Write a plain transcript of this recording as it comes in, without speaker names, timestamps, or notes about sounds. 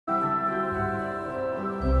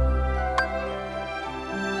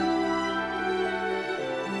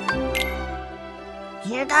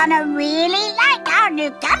You're gonna really like our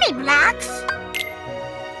new gummy blocks.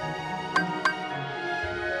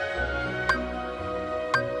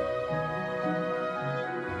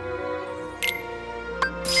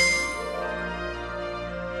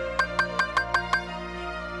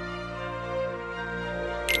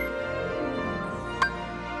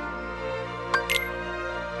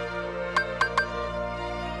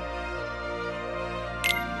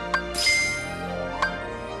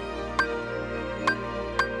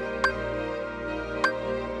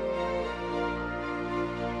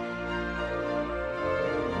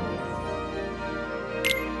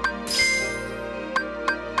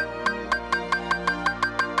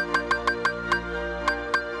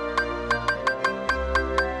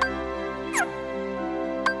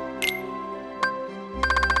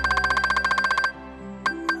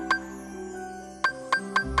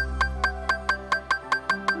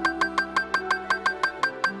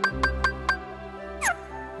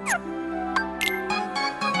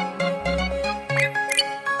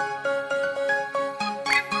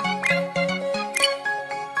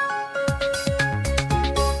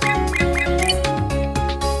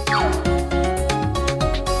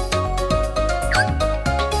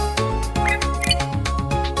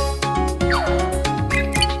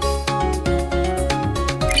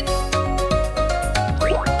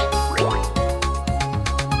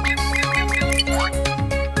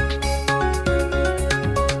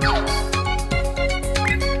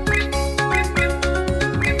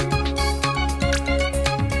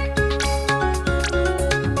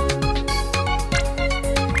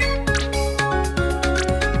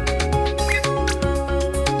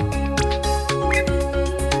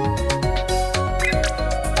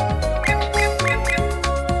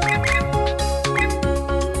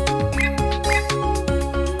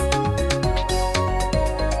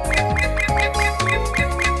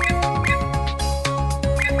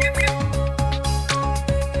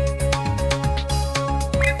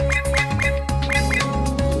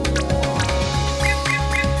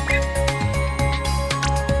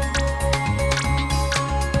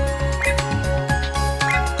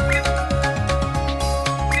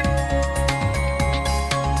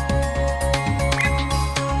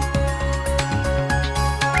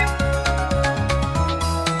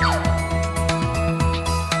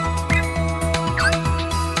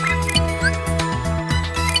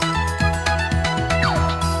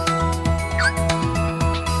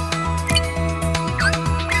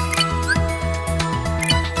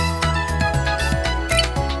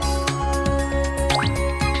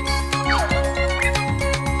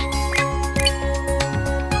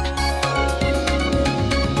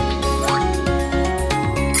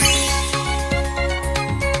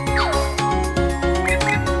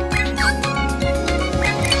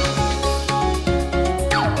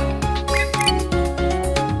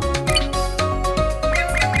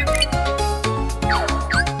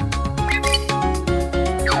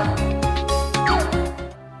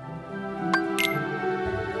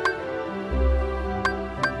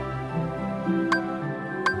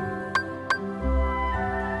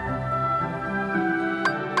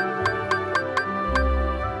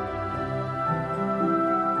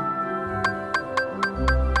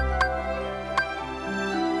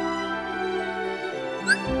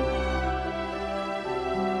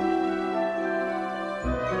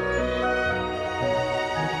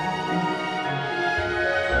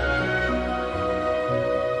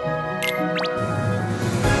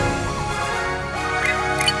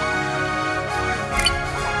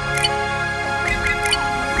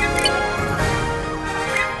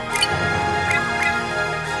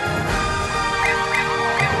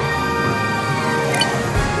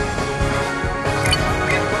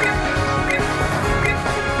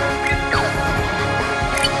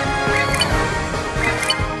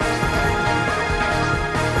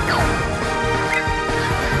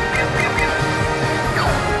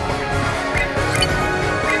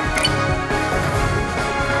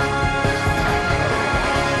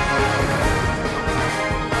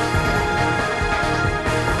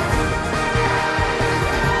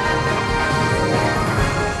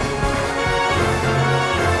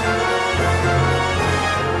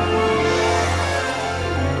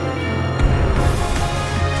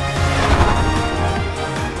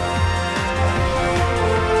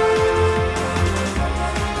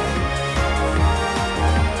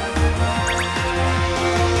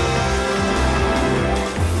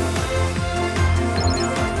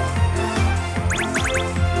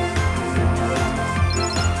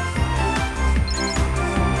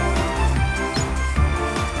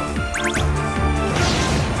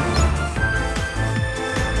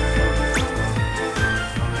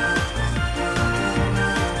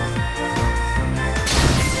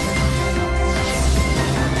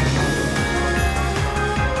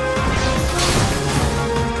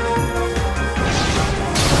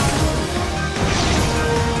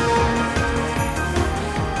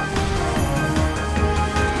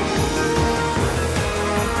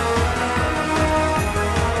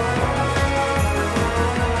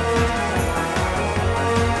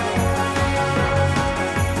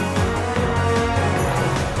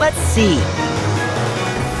 see.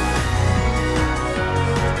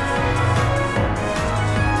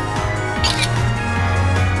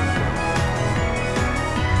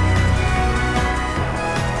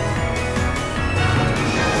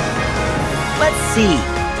 Let's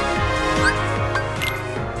see.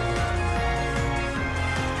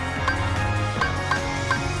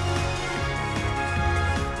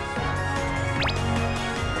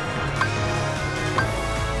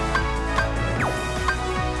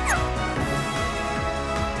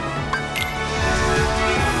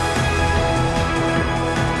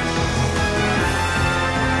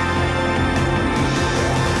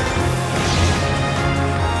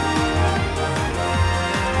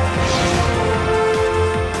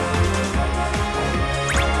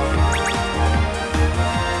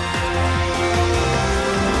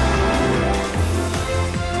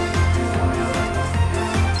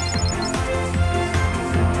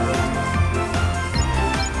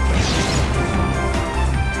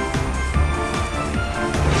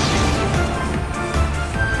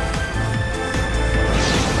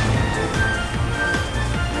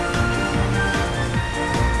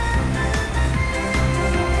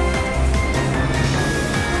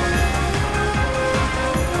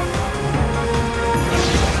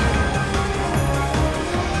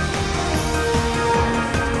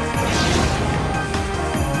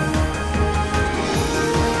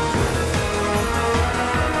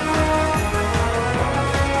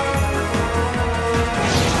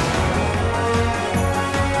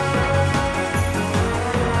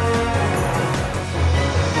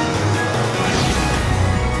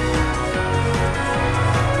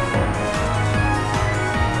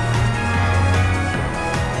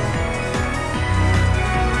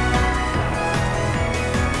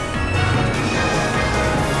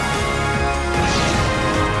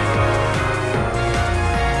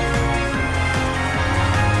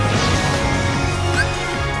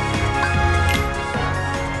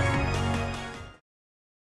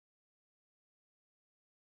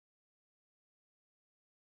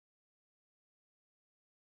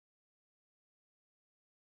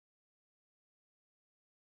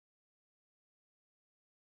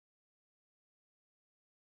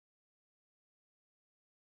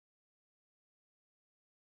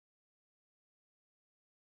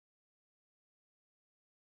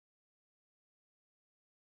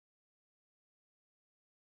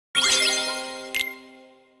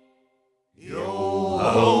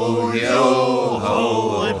 Yo-ho,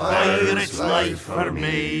 yo-ho, a pirate's life for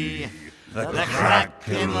me. The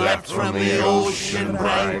Kraken leapt from the ocean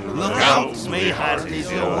brine. Look out, me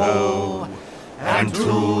hearties, yo-ho. And to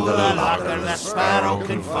the locker the sparrow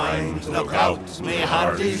can find. Look out, me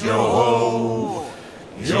hearties, yo-ho.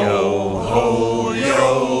 Yo-ho,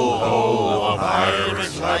 yo-ho, a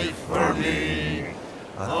pirate's life for me.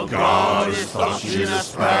 Oh, God is touching a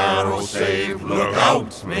sparrow save. Look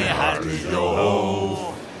out, me hearties,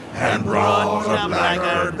 yo-ho. And brought a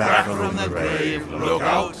blackguard back from the grave. Look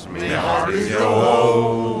out, me hearties,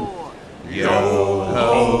 yo-ho.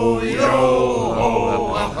 Yo-ho,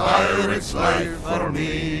 yo-ho, a pirate's life for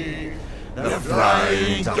me. The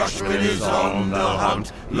Flying Dutchman is on the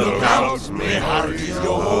hunt. Look out, me hearties,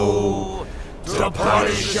 yo-ho. To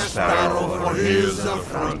punish a sparrow for his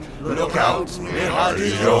affront. Look out, me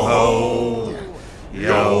hearties, yo-ho.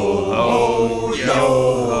 Yo-ho,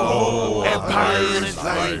 yo-ho, a pirate's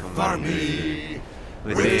life for me.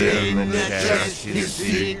 Within the chest his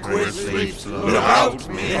secret sleeps. Look out,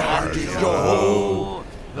 me hearties, yo-ho.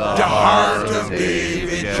 The heart of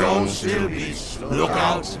David Jones still beats. Look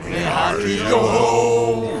out, me hearties,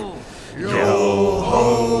 yo-ho.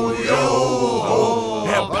 Yo-ho, yo-ho,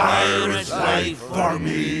 a pirate's life for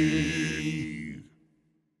me.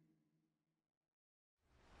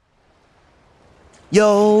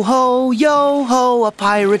 Yo-ho, yo-ho, a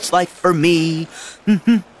pirate's life for me.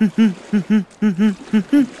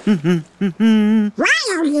 Why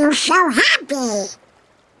are you so happy?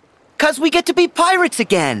 'Cause we get to be pirates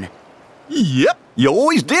again. Yep, you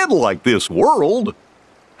always did like this world.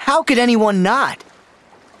 How could anyone not?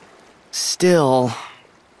 Still,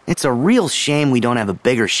 it's a real shame we don't have a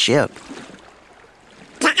bigger ship.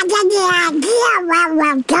 Got any idea where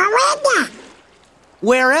we're going?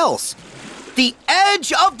 Where else? The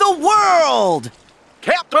edge of the world!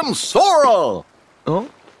 Captain Sora! Oh?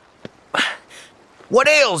 What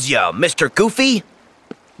ails ya, Mr. Goofy?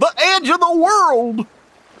 The edge of the world!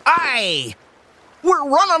 Aye! We're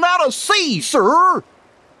running out of sea, sir!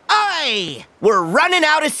 Aye! We're running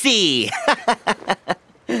out of sea!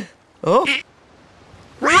 Oh?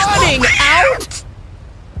 Running out?!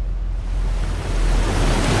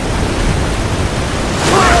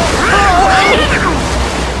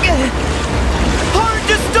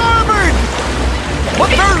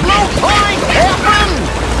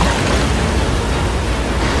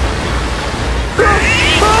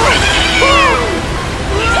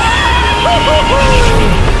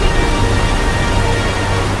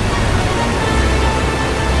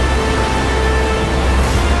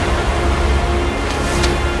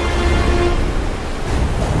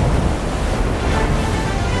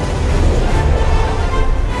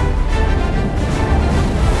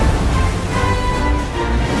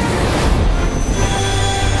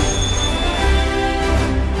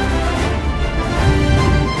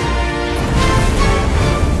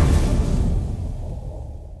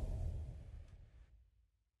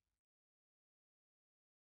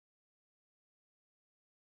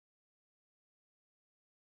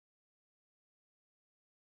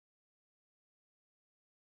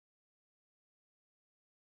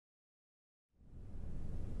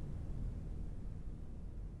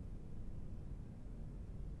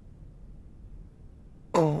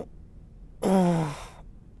 Oh. Oh.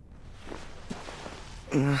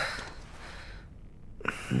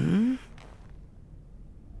 Hmm?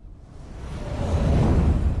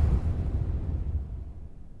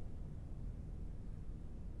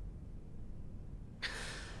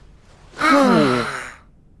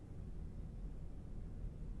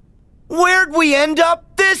 Where'd we end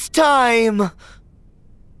up this time?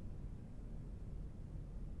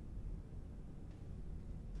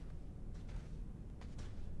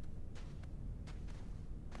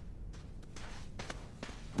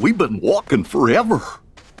 We've been walking forever.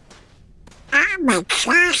 I'm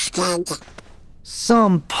exhausted.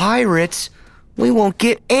 Some pirates. We won't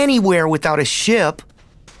get anywhere without a ship.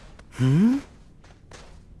 Hmm?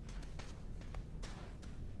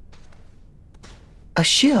 A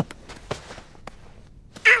ship.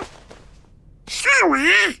 So,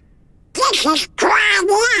 this is Grand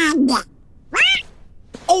End.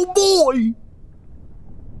 Oh boy!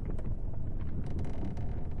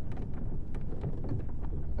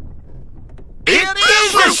 It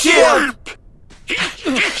is a ship!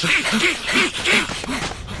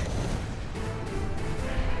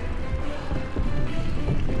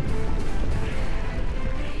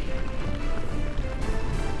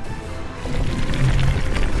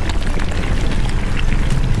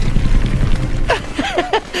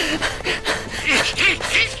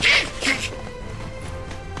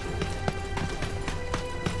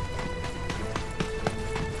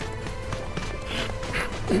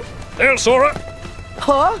 There, Sora.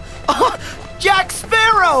 Huh? Oh, Jack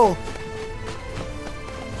Sparrow!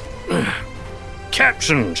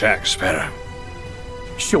 Captain Jack Sparrow.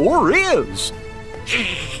 Sure is.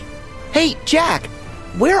 Hey, Jack,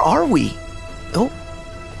 where are we? Oh,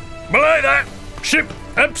 Belay that! Ship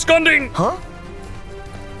absconding! huh?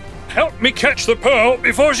 Help me catch the pearl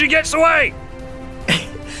before she gets away!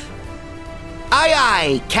 Aye,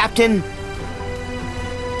 aye, Captain.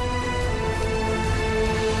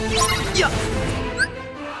 Yeah.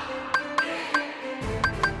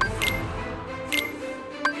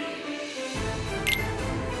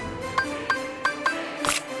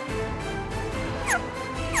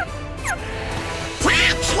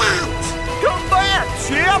 Come back,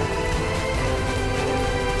 ship!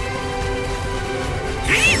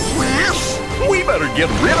 We better get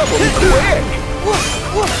rid of them quick!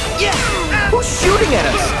 Woof, woof, yeah. Who's shooting at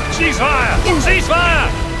us? Ceasefire! Ceasefire!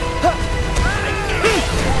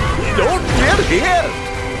 Don't get hit!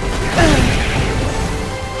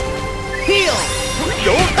 Heal!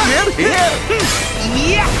 Don't get hit!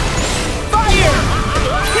 Yeah! Fire!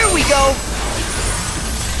 Here we go!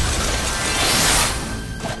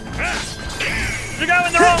 You're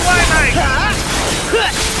going the wrong way, mate!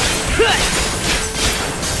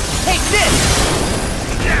 Take this!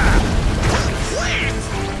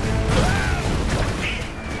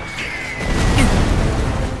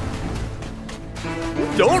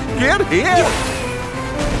 Don't get hit!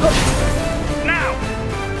 Now!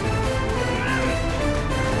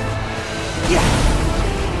 Yeah!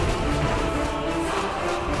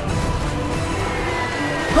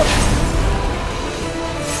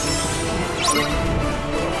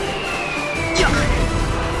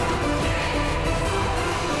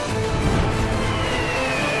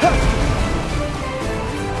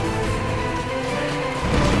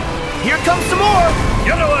 Here comes some more!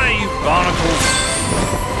 Get away, you barnacles!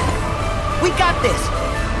 We got this!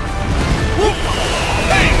 Whoop.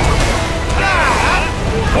 Hey! Ah!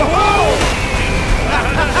 Whoa!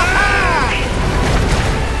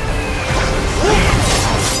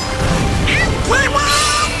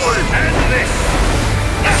 And this!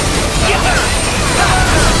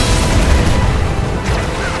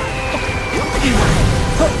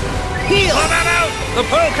 Heal! Let that out! The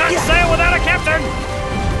pearl can't sail without a captain!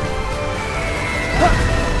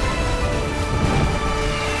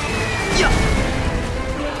 Yeah.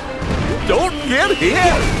 Don't get hit!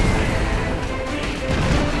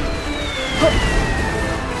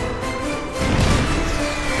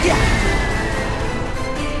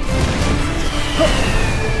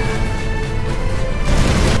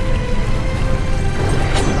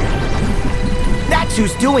 That's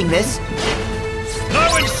who's doing this. No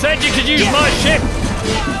one said you could use my ship!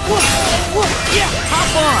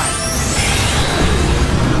 Hop on.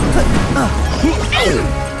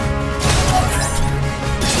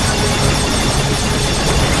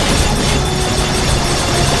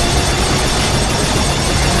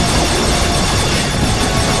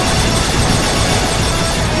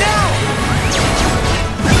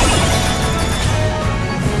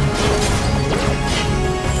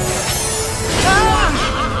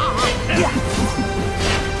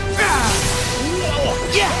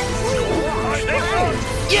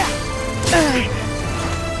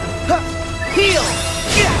 Heal!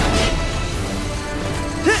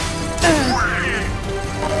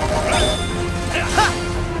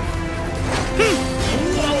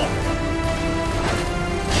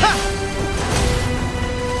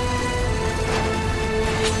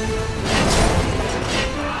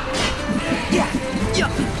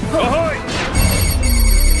 Ahoy!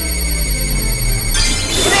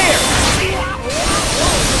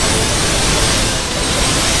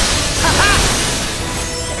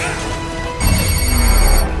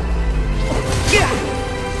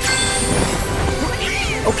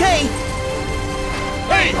 Okay.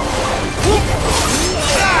 Hey!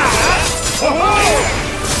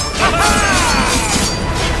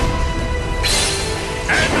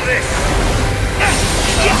 And this!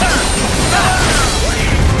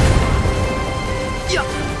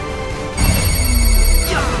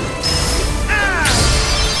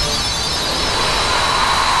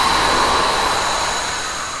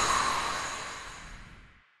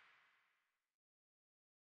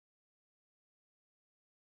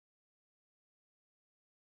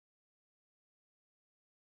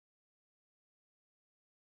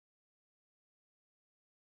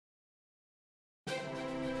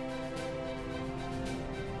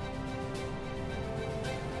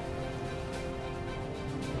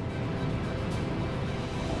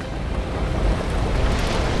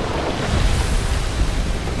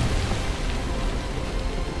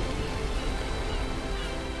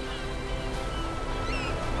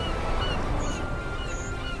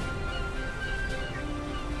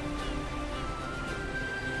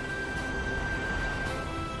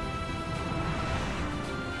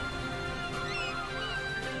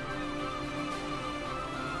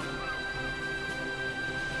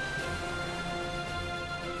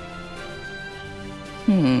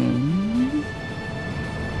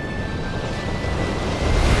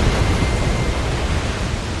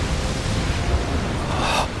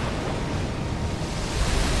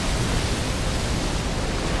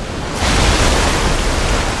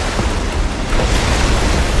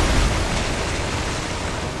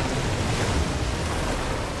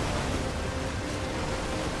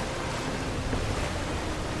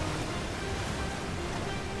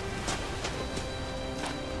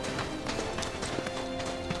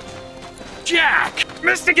 Jack!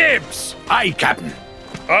 Mr. Gibbs! Aye, Captain.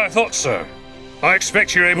 I thought so. I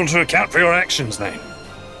expect you're able to account for your actions then.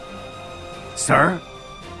 Sir?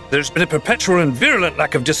 There's been a perpetual and virulent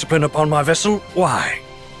lack of discipline upon my vessel. Why?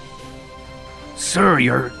 Sir,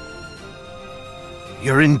 you're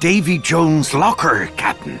in Davy Jones' locker,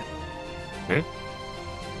 Captain.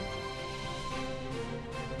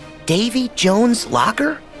 Davy Jones'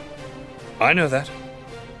 locker? I know that.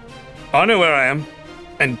 I know where I am.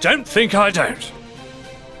 And don't think I don't.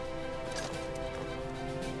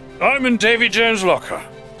 I'm in Davy Jones' locker.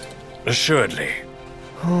 Assuredly.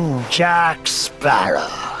 Jack Sparrow.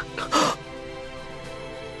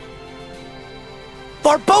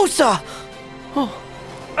 Barbossa!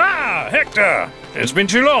 Ah, Hector! It's been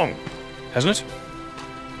too long, hasn't it?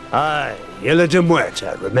 Aye, Isla de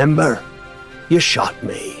Muerta, remember? You shot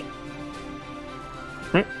me.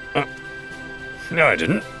 No, I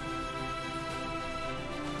didn't.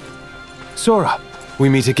 Sora, we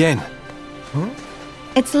meet again.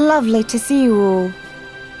 It's lovely to see you all.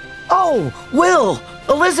 Oh, Will!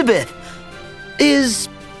 Elizabeth! Is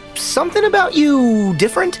something about you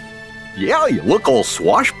different? Yeah, you look all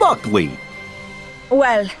swashbuckly.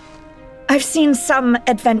 Well, I've seen some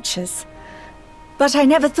adventures, but I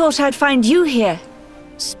never thought I'd find you here.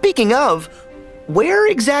 Speaking of,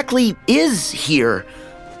 where exactly is here?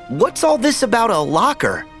 What's all this about a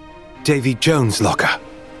locker? Davy Jones' locker.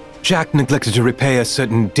 Jack neglected to repay a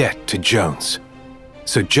certain debt to Jones.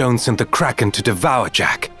 So Jones sent the Kraken to devour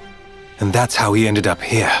Jack. And that's how he ended up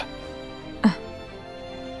here.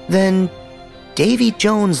 Then Davy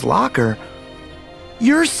Jones' locker.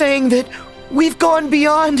 You're saying that we've gone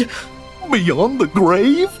beyond... Beyond the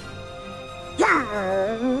grave?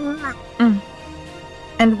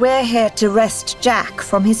 And we're here to wrest Jack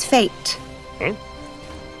from his fate.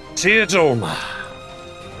 Teodolma.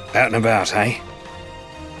 Out and about, eh?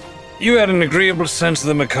 You had an agreeable sense of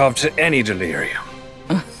the macabre to any delirium.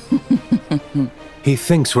 He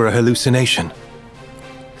thinks we're a hallucination.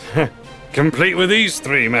 Complete with these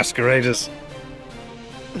three masqueraders.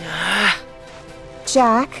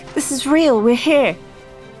 Jack, this is real. We're here.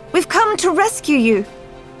 We've come to rescue you.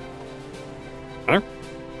 Huh?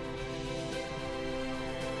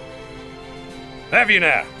 Have you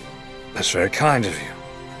now? That's very kind of you.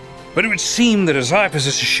 But it would seem that as I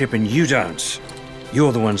possess a ship and you don't,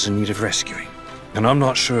 you're the ones in need of rescuing. And I'm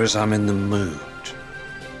not sure as I'm in the mood.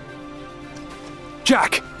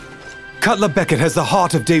 Jack! Cutler Beckett has the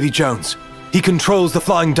heart of Davy Jones. He controls the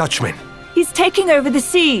Flying Dutchman. He's taking over the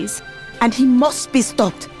seas. And he must be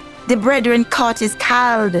stopped. The brethren caught is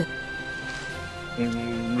called.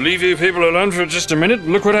 Leave you people alone for just a minute,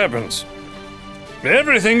 look what happens.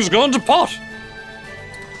 Everything's gone to pot.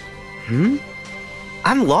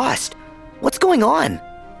 I'm lost. What's going on?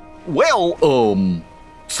 Well,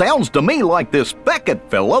 sounds to me like this Beckett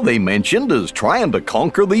fella they mentioned is trying to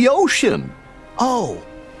conquer the ocean. Oh,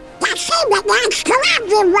 That's him that wants to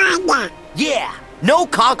everyone. yeah. No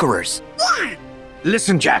conquerors.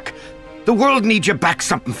 Listen, Jack. The world needs you back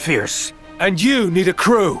something fierce. And you need a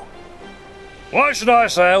crew. Why should I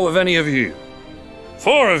sail with any of you?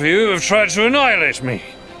 4 of you have tried to annihilate me.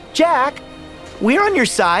 Jack, we're on your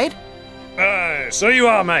side. So you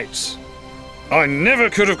are, mates. I never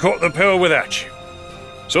could have caught the pill without you.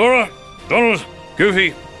 Sora, Donald,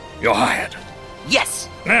 Goofy, you're hired. Yes.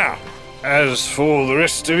 Now, as for the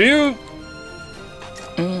rest of you...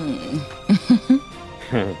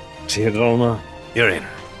 Teodolma, you're in.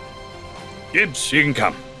 Gibbs, you can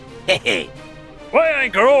come. Hey. Weigh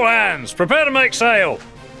anchor, all hands. Prepare to make sail.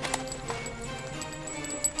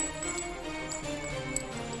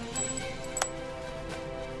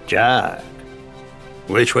 Jack.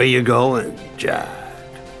 Which way you going, Jack?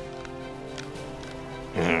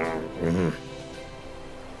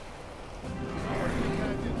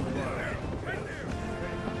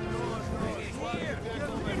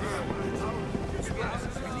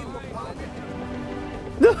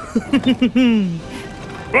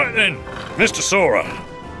 Right then, Mr. Sora,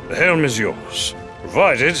 the helm is yours,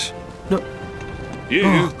 provided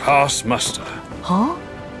you pass muster. Huh?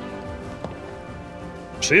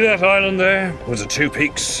 See that island there with the 2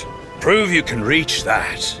 peaks? Prove you can reach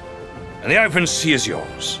that, and the open sea is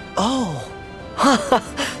yours. Oh.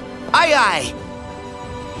 Aye, aye.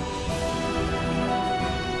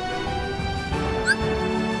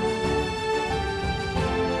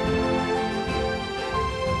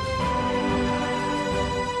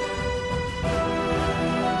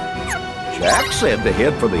 Jack said to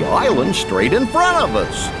head for the island straight in front of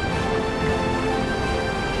us.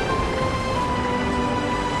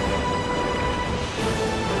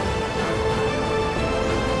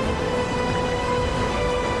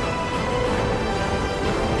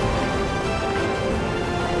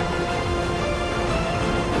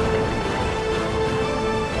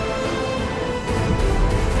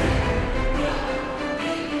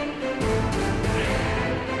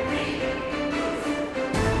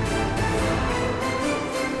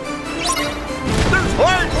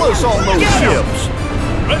 Heartless on those ships!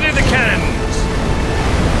 Ready the cannons!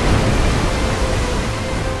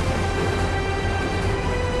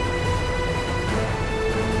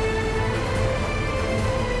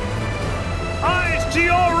 Eyes to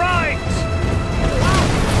your right!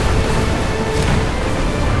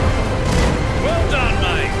 Well done,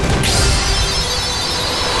 mate!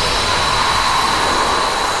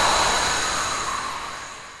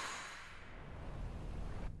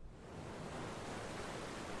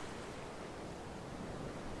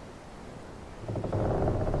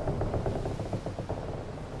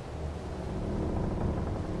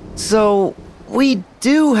 So, we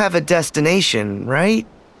do have a destination, right?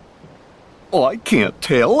 Oh, I can't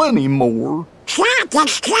tell anymore. Jack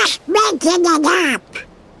is just making it up.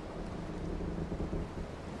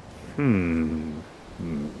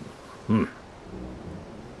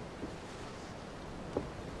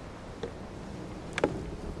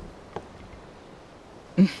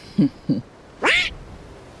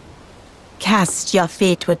 Cast your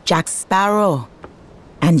fate with Jack Sparrow,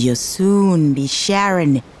 and you'll soon be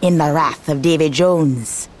sharing in the wrath of Davy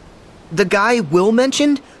Jones. The guy Will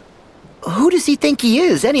mentioned? Who does he think he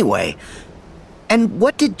is, anyway? And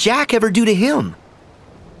what did Jack ever do to him?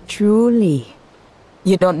 Truly,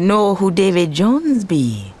 You don't know who David Jones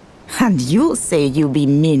be. And you say you be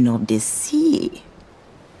men of the sea.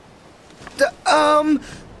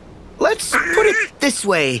 Let's put it this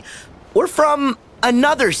way. We're from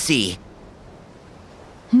another sea.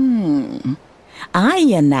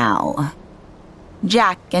 Aye now.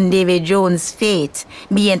 Jack and David Jones' fate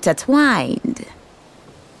be intertwined.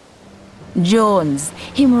 Jones,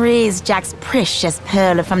 him raise Jack's precious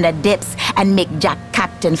pearl from the depths and make Jack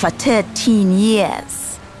captain for 13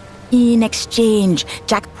 years. In exchange,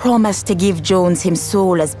 Jack promised to give Jones him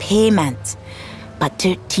soul as payment. But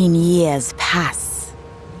 13 years pass,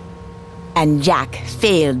 and Jack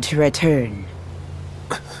failed to return.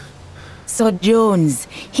 So Jones,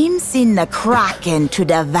 him send the Kraken to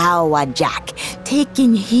devour Jack,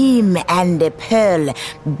 taking him and the pearl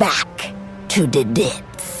back to the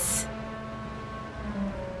depths.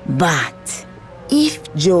 But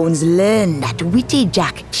if Jones learn that witty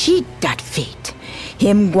Jack cheat that fate,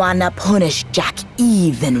 him gonna punish Jack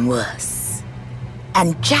even worse.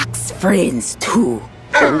 And Jack's friends too.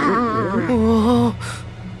 Are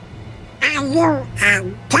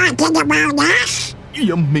you talking about us?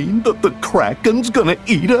 You mean that the Kraken's gonna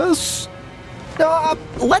eat us?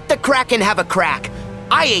 Let the Kraken have a crack.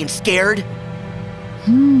 I ain't scared.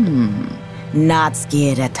 Not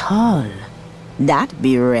scared at all. That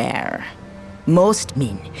be rare. Most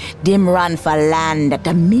men, them run for land at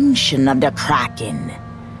the mention of the Kraken.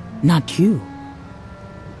 Not you.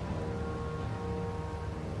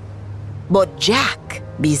 But Jack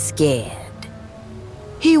be scared.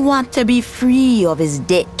 He want to be free of his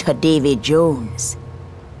debt to David Jones.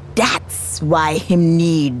 That's why him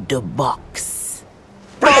need the box.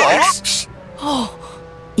 Box?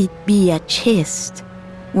 It be a chest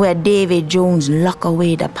where David Jones lock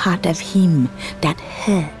away the part of him that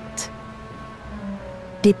hurt.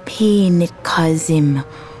 The pain it caused him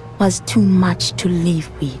was too much to live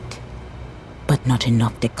with, but not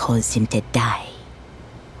enough to cause him to die.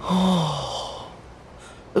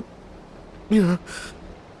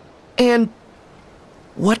 And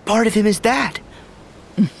what part of him is that?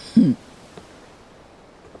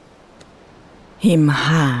 Him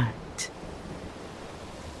heart.